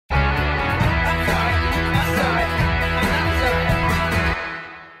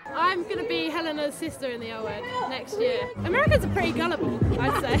going to be Helena's sister in the L Word next year. Americans are pretty gullible,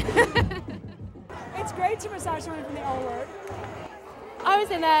 I'd say. It's great to massage someone from the L Word. I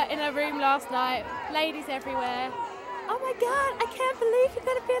was in a room last night, ladies everywhere. Oh my God, I can't believe you're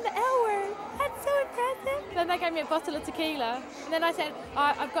going to be in the L Word. That's so impressive. Then they gave me a bottle of tequila. And then I said,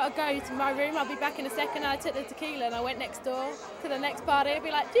 I've got to go to my room, I'll be back in a second. And I took the tequila and I went next door to the next party. I'd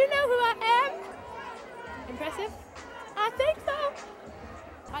be like, do you know who I am? Impressive? I think so.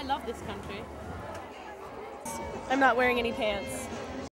 I love this country. I'm not wearing any pants.